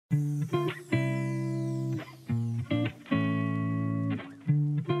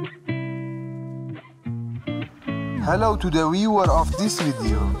Hello to the viewer of this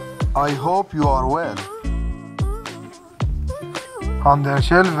video. I hope you are well. Hande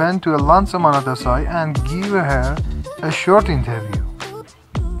Ercel went to a luncheon on Atasay and gave her a short interview,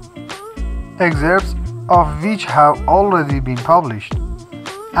 excerpts of which have already been published,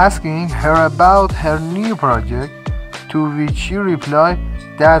 asking her about her new project, to which she replied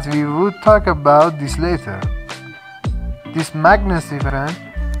that we would talk about this later. This magnificent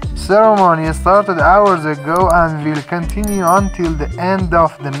ceremony started hours ago and will continue until the end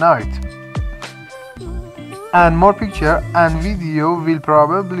of the night. And more picture and video will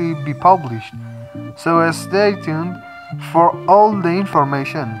probably be published, so stay tuned for all the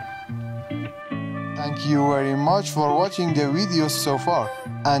information. Thank you very much for watching the videos so far,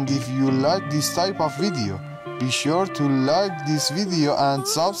 and if you like this type of video, be sure to like this video and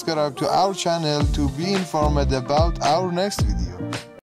subscribe to our channel to be informed about our next video.